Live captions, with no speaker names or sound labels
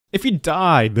If you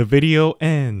die, the video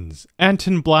ends.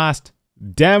 Antonblast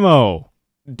demo.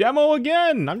 Demo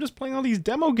again! I'm just playing all these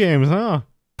demo games, huh?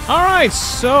 Alright,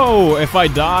 so if I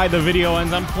die, the video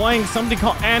ends. I'm playing something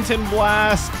called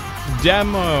Antonblast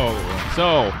demo.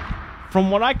 So,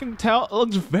 from what I can tell, it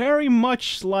looks very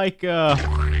much like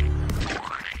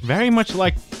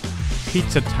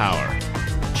Pizza Tower.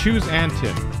 Choose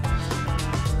Anton.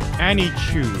 Annie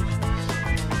choose.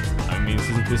 I mean,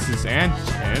 since this is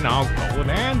Anton, I'll go with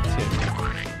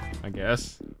Anton, I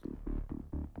guess.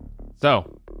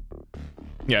 So,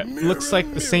 yeah, it looks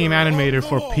like the same animator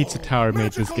for Pizza Tower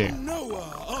made this game.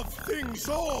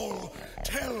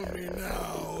 Tell me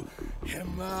now,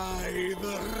 am I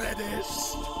the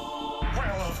reddest?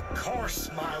 Well, of course,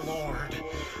 my lord.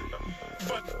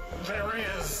 But there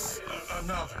is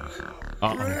another.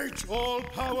 Great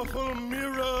all-powerful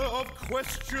mirror of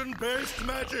question-based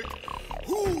magic.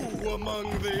 Who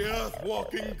among the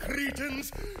earth-walking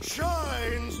cretins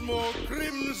shines more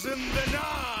crimson than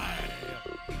I?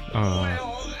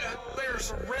 Well,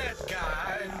 there's a red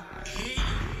guy.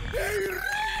 A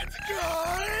red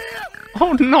guy?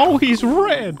 Oh no, he's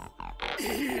red!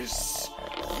 Is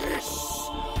this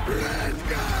red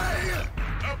guy?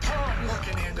 Upon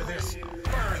looking into this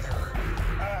further,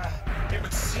 it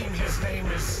would seem his name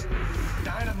is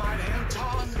Dynamite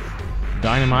Anton.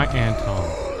 Dynamite Anton.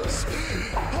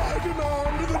 I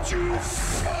demand that you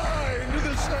find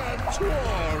this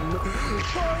Antoine.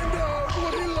 Find out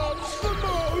what he loves the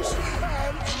most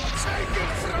and take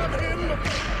it from him.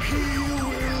 He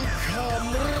will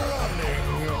come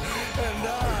running, and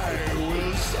I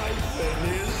will siphon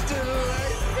his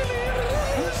delightfully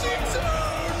rosy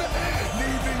tone,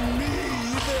 leaving me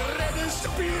the reddest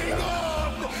being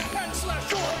on and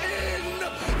slash in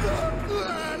the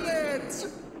planet.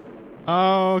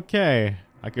 Okay.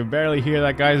 I could barely hear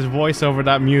that guy's voice over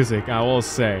that music, I will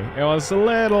say. It was a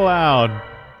little loud.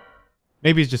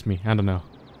 Maybe it's just me, I don't know.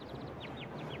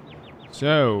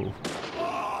 So...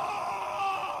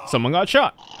 someone got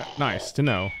shot. Nice to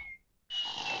know.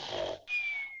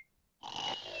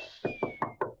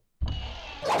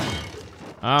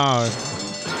 Oh.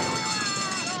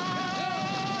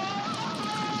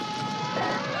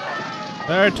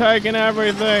 They're taking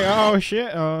everything. Oh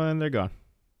shit. Oh, and they're gone.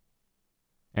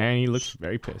 And he looks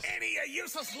very pissed. Annie, you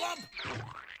useless lump!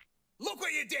 Look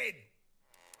what you did!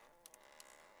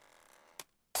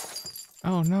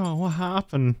 Oh no, what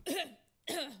happened?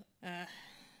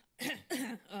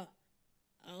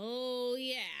 Oh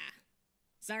yeah.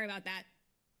 Sorry about that.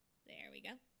 There we go.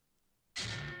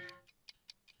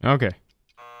 Okay.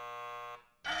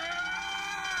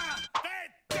 That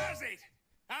does it!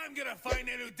 I'm gonna find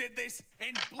out who did this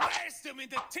and blast him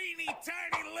into teeny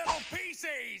tiny little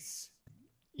pieces!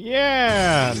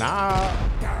 Yeah, nah.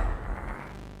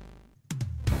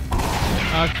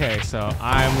 Okay, so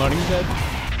I'm loading the...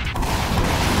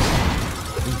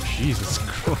 Oh, Jesus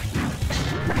Christ.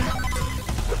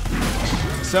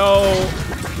 So...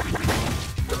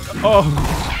 oh.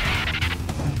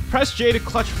 Press J to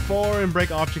clutch forward and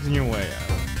break objects in your way.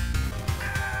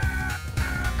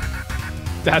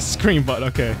 That's screen button,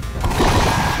 okay.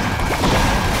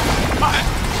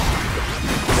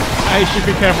 I should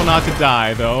be careful not to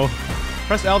die, though.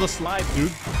 Press L to slide, dude.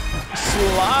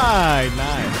 Slide!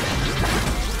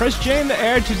 Nice. Press J in the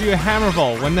air to do a hammer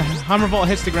vault. When the hammer vault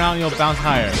hits the ground, you'll bounce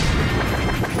higher.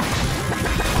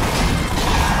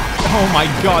 Oh my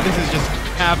god, this is just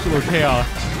absolute chaos.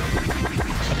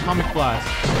 Atomic blast.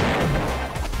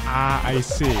 Ah, I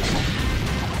see.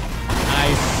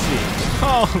 I see.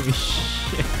 Holy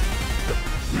shit.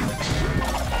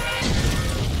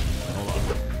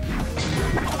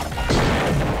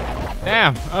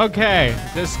 Damn, okay.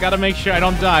 Just gotta make sure I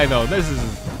don't die, though. This is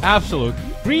absolute.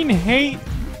 Green hate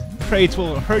crates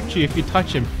will hurt you if you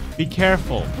touch him. Be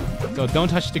careful. So don't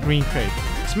touch the green crate.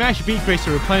 Smash B crates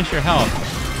to replenish your health.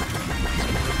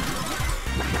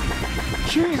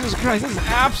 Jesus Christ, this is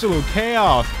absolute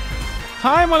chaos.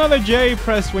 Time another J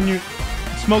press when your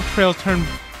smoke trails turn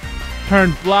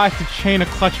black to chain a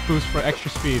clutch boost for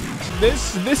extra speed.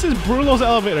 This is Brulo's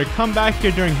elevator. Come back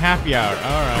here during happy hour.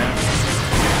 Alright.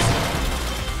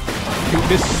 Dude,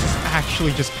 this is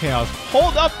actually just chaos.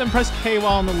 Hold up, then press K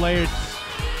while on the layer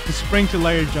to spring to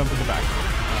layer jump in the back.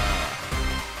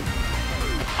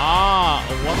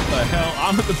 What the hell?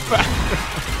 I'm in the back.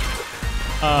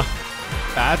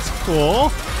 That's cool.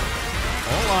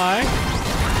 Oh my.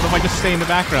 What if I just stay in the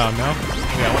background, no?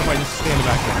 Yeah, what if I just stay in the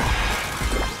background?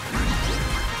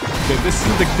 Dude, this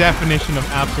is the definition of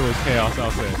absolute chaos,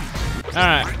 I'll say.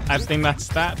 Alright, I think that's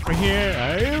that for here.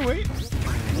 Oh, wait.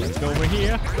 Let's go over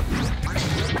here.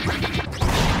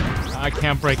 I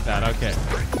can't break that, okay.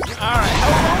 Alright,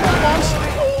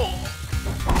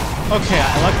 Okay,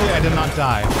 luckily I did not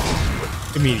die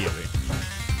immediately.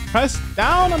 Press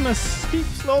down on the steep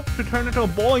slope to turn into a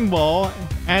bowling ball,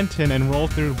 Anton, and roll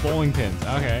through bowling pins.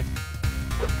 Okay.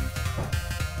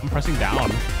 I'm pressing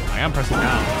down. I am pressing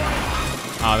down.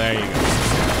 Oh, there you go.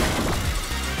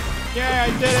 Yeah, I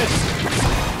did it!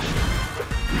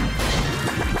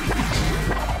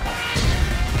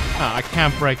 Oh, I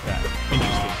can't break that.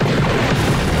 Interesting.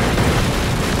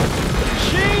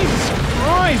 Jesus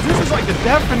Christ! This is like the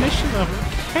definition of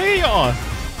chaos!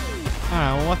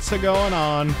 Alright, what's going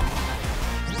on?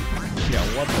 Yeah,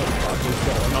 what the fuck is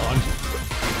going on?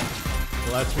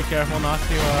 Let's be careful not to,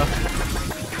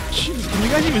 Jeez, can you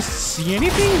guys even see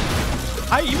anything?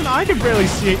 Even I can barely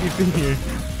see anything here.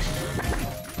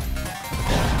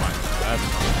 That's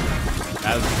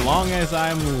fine. As long as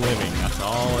I'm living, that's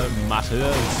all that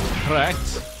matters.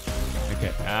 Correct?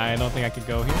 Okay, I don't think I could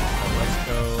go here, so let's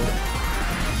go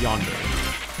yonder.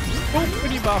 Oh,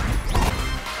 pretty buff.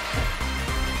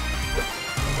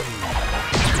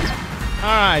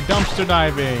 Alright, dumpster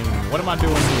diving. What am I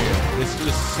doing here? This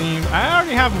just seems... I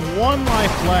already have 1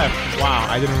 life left. Wow,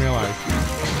 I didn't realize.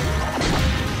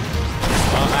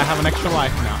 I have an extra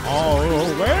life now. Oh,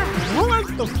 where? What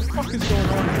the fuck is going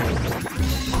on here?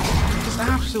 Just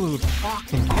absolute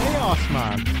fucking chaos,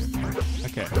 man.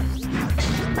 Okay.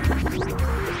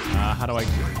 How do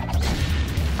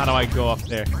I go up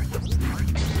there?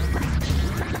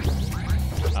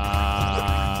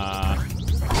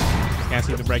 Can't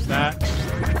seem to break that.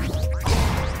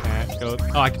 Can't go.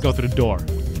 Oh, I could go through the door.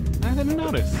 I didn't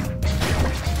notice.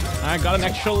 I got an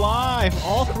extra life.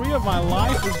 All 3 of my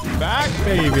life is back,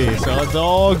 baby. So it's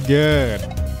all good.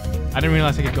 I didn't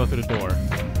realize I could go through the door.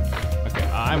 Okay,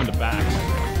 I'm in the back.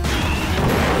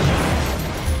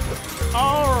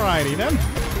 Alrighty then.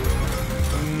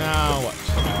 Now what?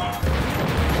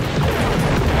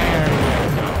 There we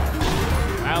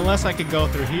go. Unless I could go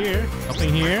through here. Up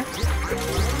in here.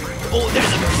 Oh,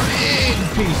 there's a big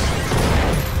piece.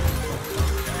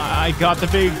 I got the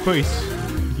big piece.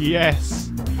 Yes.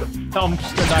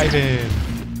 Dumpster diving.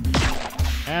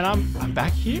 And I'm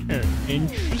back here.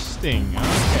 Interesting.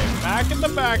 Okay, back in the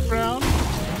background.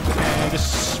 And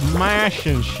just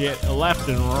smashing shit left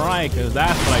and right, because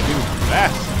that's what I do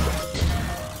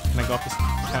best. Can I go up this?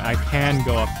 I can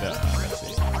go up the... let's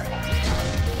see.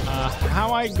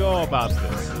 How I go about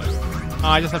this? Oh,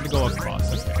 I just have to go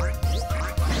across. Okay.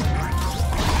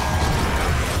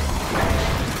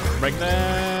 Break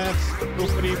that.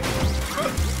 Oopity.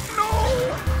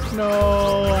 No,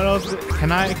 I don't.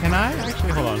 Can I?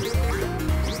 Actually, hold on.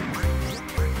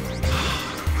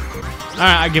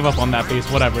 Alright, I give up on that base.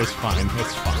 Whatever, it's fine.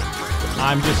 It's fine.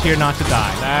 I'm just here not to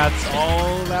die. That's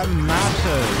all that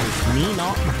matters. It's me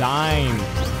not dying.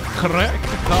 Correct?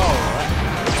 Correct.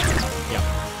 Yeah.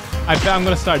 I bet I'm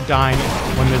gonna start dying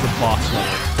when there's a boss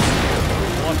level.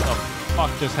 What the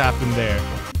fuck just happened there?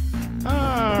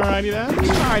 Alrighty then.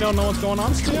 I don't know what's going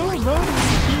on still, but we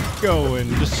keep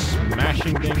going. Just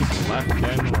smashing things left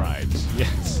and right.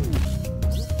 Yes.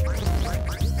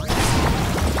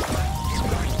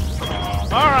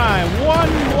 Alright, 1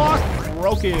 block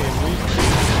broken. We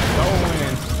keep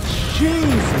going.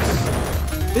 Jesus.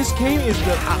 This game is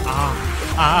the...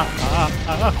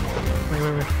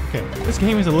 Wait. Okay. This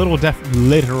game is a literal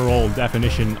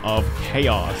definition of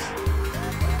chaos.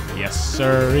 Yes,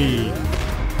 sirree.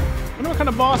 I wonder what kind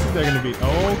of bosses they're gonna be.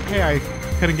 Okay, I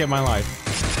couldn't get my life.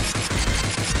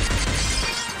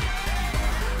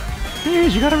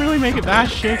 Dude, you gotta really make it that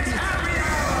shaky.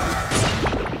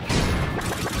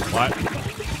 What?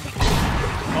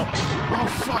 Oh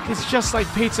fuck, it's just like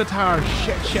Pizza Tower.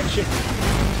 Shit.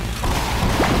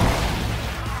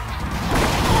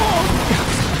 Oh,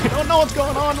 I don't know what's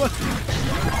going on with...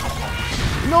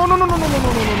 No.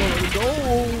 Go.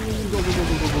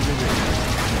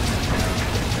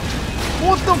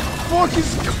 What the fuck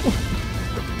is going...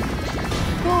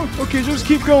 Oh, okay, just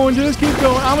keep going.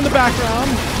 I'm in the background.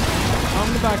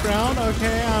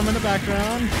 Okay, I'm in the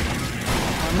background.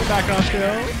 I'm in the background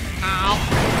still. Ow.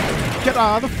 Get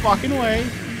out of the fucking way.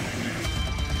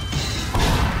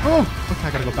 Oh, okay,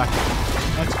 I gotta go back.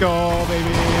 Let's go,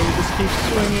 baby. Just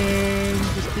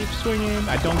keep swinging.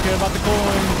 I don't care about the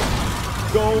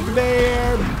coins. Go over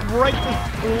there. Break the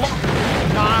block.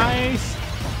 Nice.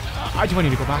 Do I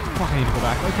need to go back? Fuck, I need to go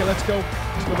back. Okay, let's go.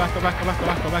 Let's go back.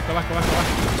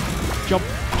 Jump.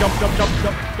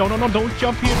 No, don't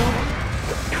jump here. No.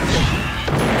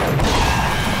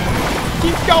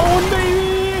 Keep going,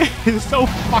 baby. It's so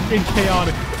fucking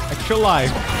chaotic. Extra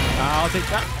life. I'll take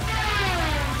that.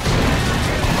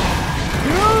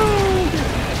 No.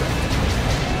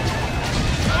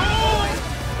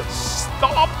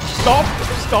 Stop.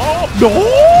 No.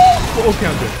 Okay,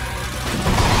 I'm good.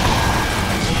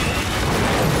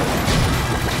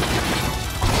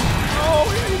 Oh,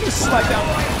 you just slide down.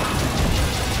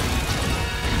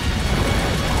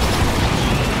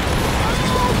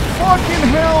 Oh, fucking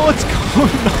hell, what's going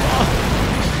on?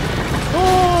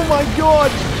 Oh my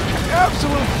god.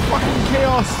 Absolute fucking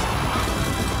chaos.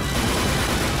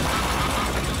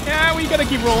 Yeah, we gotta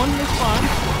keep rolling. It's fine.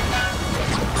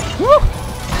 Woo!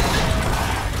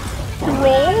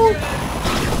 Roll.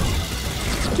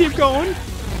 Keep going.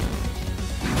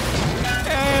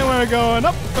 And we're going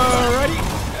up already.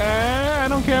 I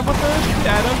don't care about this.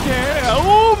 I don't care.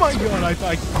 Oh my god! I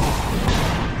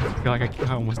feel like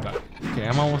I almost died. Okay,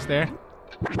 I'm almost there.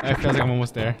 It feels like I'm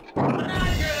almost there.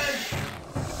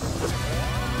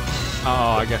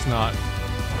 Oh, I guess not.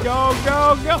 Go,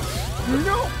 go, go!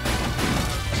 No!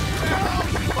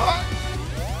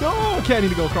 No! Okay, I need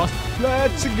to go across.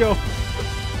 Let's go.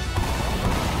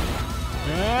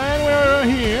 And we're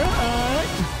here. Alright.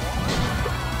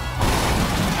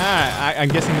 I'm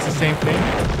guessing it's the same thing.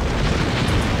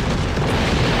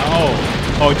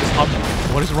 Oh, it just hopped.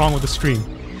 What is wrong with the screen?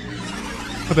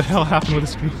 What the hell happened with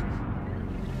the screen?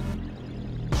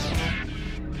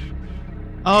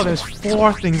 Oh, there's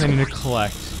 4 things I need to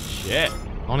collect. Shit.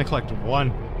 I only collected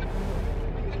 1.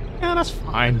 Yeah, that's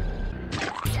fine.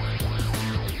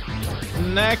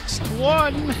 Next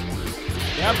one.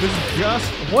 Yep, this is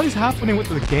just... What is happening with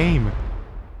the game?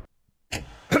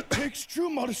 It takes true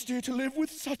modesty to live with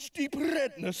such deep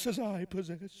redness as I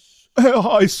possess. Oh,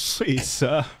 I see,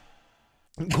 sir.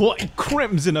 Quite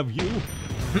crimson of you.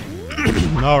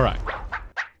 Alright.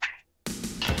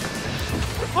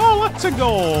 Oh, let's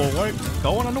go. We're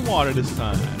going underwater this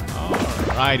time.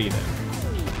 Alrighty then.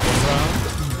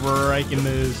 Breaking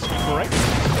this break.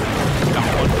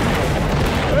 Down.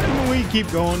 And we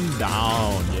keep going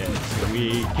down. Yes,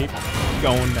 we keep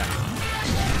going down.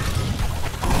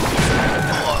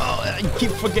 Oh, I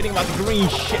keep forgetting about the green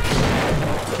shit.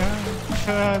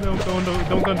 Don't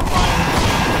go into fire.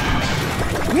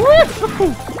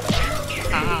 Woo!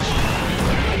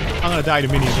 I'm gonna die to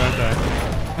minions, aren't I?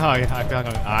 Oh yeah, I feel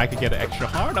like I could get an extra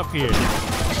heart up here.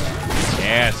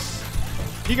 Yes.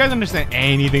 Do you guys understand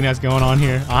anything that's going on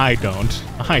here? I don't.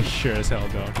 I sure as hell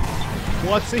don't.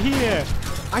 What's here?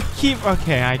 I keep...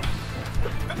 Okay,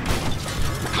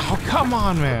 Oh, come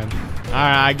on, man.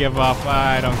 Alright, I give up.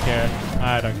 I don't care.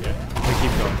 I don't care. We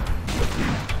keep going.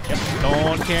 Yep,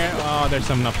 don't care. Oh, there's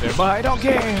something up there, but I don't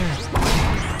care.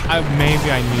 Maybe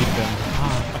I need them.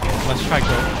 Okay, let's try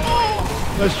go.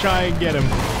 Let's try and get him.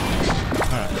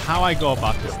 Alright, how I go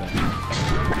about this then?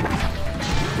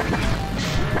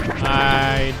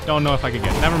 I don't know if I can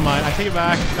get it. Never mind. I take it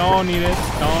back. Don't need it.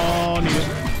 Don't need it.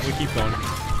 We keep going.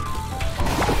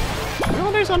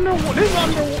 No, there's underwater. This is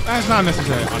underwater. That's not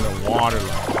necessarily underwater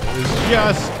level. It's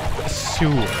just a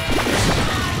sewer.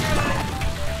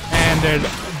 And there's a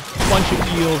bunch of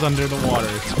eels under the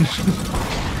water.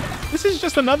 This is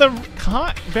just another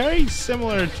very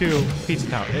similar to Pizza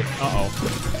Tower. Uh-oh.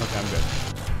 Okay, I'm good.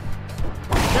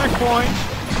 Checkpoint.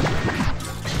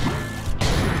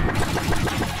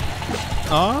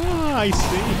 Ah, I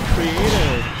see.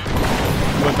 Creative.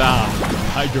 With the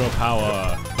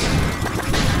hydropower.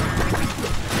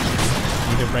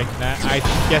 Need to break that. I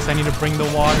guess I need to bring the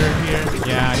water here.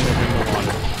 Yeah, I need to bring the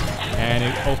water. And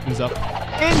it opens up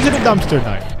into the dumpster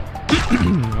dive.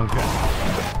 Okay.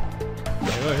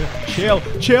 Chill,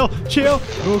 chill, chill.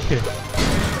 Okay.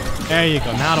 There you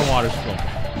go. Now the water's full.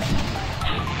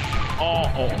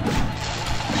 Oh.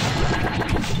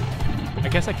 I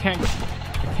guess I can't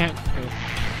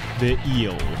the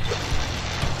eel.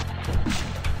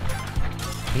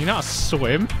 Can you not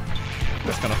swim?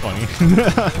 That's kind of funny.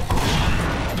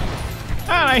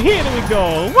 Alright, here we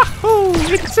go. Wahoo!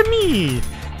 It's me.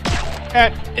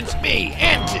 It's me,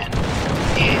 Anton.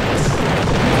 Yes.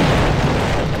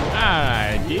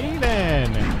 Alrighty then.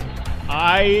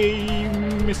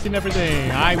 I'm missing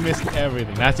everything. I missed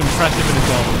everything. That's impressive in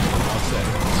its own, I'll say.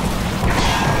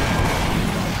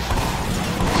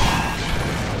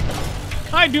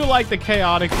 I do like the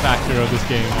chaotic factor of this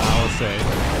game, I will say.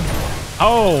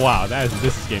 Oh wow, this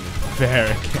game is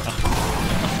very chaotic.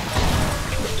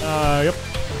 Yep.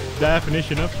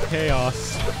 Definition of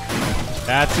chaos.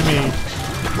 That's me.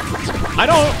 I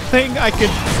don't think I could...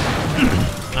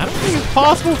 I don't think it's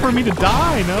possible for me to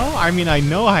die, no? I mean, I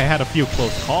know I had a few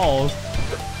close calls.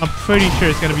 I'm pretty sure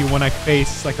it's gonna be when I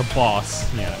face, like, a boss.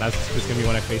 Yeah, it's gonna be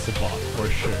when I face a boss, for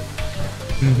sure.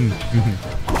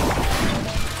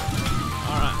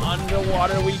 Alright,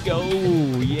 underwater we go.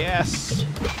 Yes.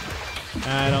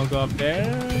 And I'll go up there,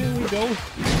 and we go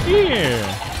here.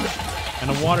 And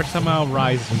the water somehow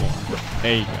rises more.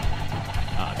 There you go.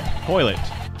 Toilet.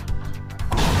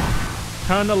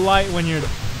 Turn the light when you're...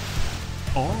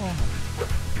 Oh.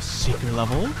 Secret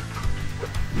level.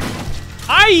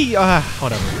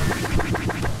 Whatever.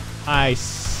 I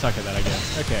suck at that, I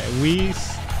guess. Okay, we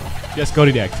just go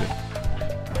to the exit.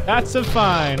 That's a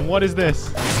fine. What is this?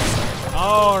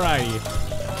 Alrighty.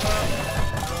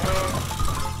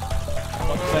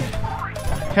 What the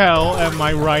hell am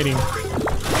I writing?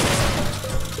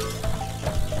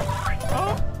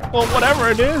 Oh, well, whatever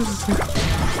it is.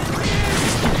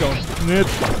 Keep going.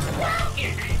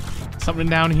 Something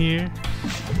down here.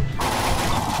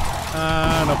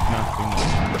 Nope, nothing.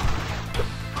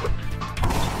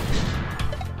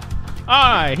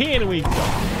 Alright, here we go.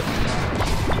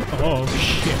 Oh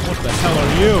shit, what the hell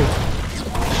are you?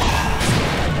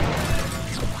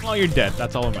 Oh, you're dead.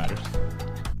 That's all that matters.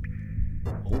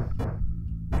 Oh.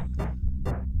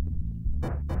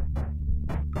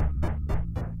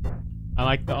 I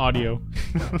like the audio.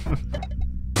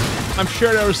 I'm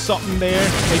sure there was something there.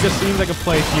 It just seems like a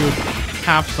place you would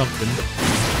have something.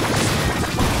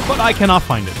 But I cannot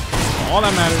find it. All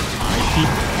that matters, I keep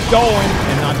going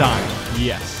and not dying.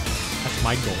 Yes. That's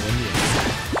my goal in the end.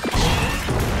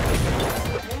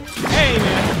 Hey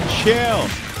man, chill.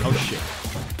 Oh shit.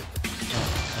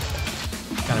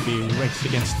 Gotta be race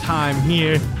against time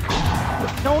here.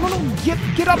 No,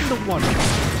 get up the one.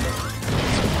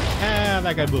 And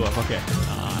that guy blew up. Okay.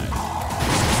 Nice.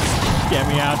 Get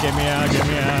me out.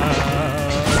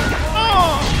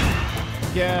 Oh!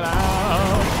 Get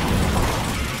out.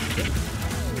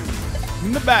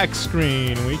 In the back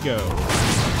screen we go.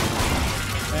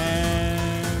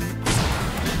 And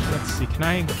let's see, can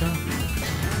I go?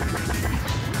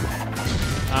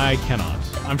 I cannot.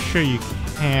 I'm sure you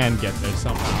can get there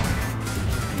somehow.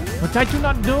 But I do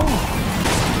not know.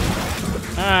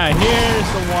 Alright, here's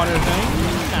the water thing.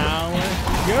 Now we're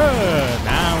good.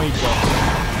 Now we go.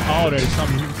 Oh, there's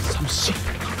some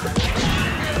secret.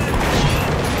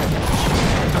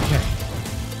 Okay.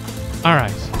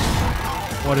 Alright.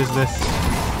 What is this?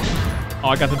 Oh,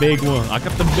 I got the big one.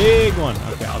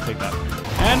 Okay, I'll take that.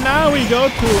 And now we go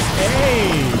to A.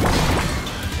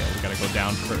 Okay, we gotta go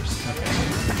down first. Okay.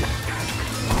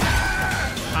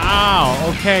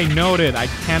 Ow! Okay, noted. I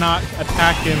cannot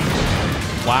attack him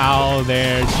while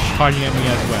they're charging at me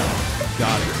as well.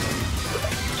 Got it.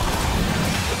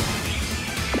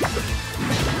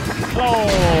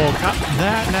 Oh, got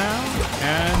that now.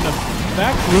 And the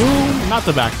back room, not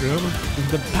the back room,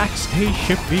 the backstage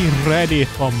should be ready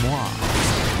for moi.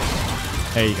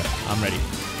 There you go, I'm ready.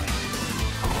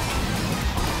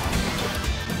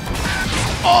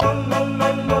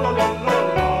 Oh!